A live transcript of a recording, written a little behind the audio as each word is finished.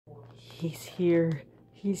He's here.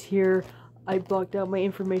 He's here. I blocked out my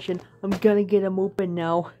information. I'm gonna get him open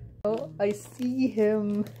now. Oh, I see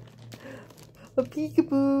him. A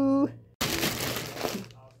peekaboo.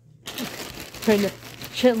 Trying to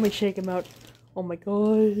gently shake him out. Oh my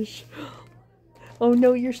gosh. Oh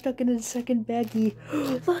no, you're stuck in a second baggie.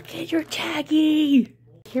 Look at your taggy.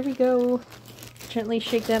 Here we go. Gently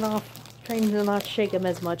shake that off. Trying to not shake him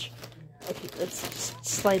as much. Okay, let's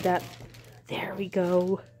slide that. There we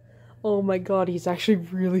go. Oh my god, he's actually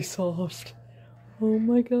really soft. Oh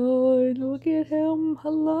my god, look at him.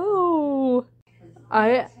 Hello.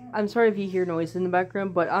 I'm sorry if you hear noise in the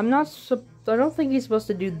background, but I don't think he's supposed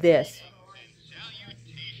to do this.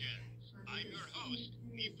 Salutations. I'm your host,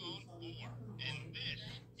 MePhone 4, and this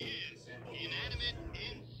is Inanimate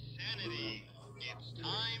Insanity. It's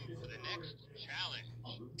time for the next challenge.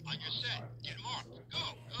 On your set, get marked. Go.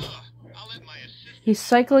 I'll let my assistant... He's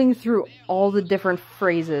cycling through all the different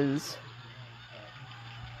phrases.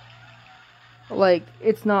 Like,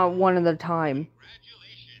 it's not one at a time.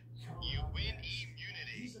 Congratulations. You win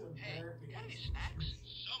immunity. Hey, got any snacks?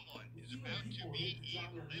 Someone is about to be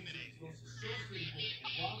eliminated.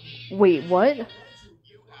 Wait, what? You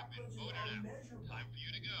have been voted out. Time for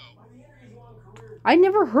you to go. I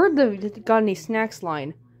never heard the got any snacks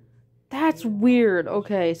line. That's weird.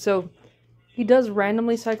 Okay, so he does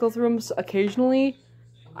randomly cycle through them occasionally.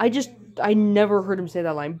 I never heard him say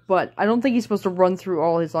that line, but I don't think he's supposed to run through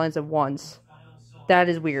all his lines at once. That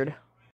is weird.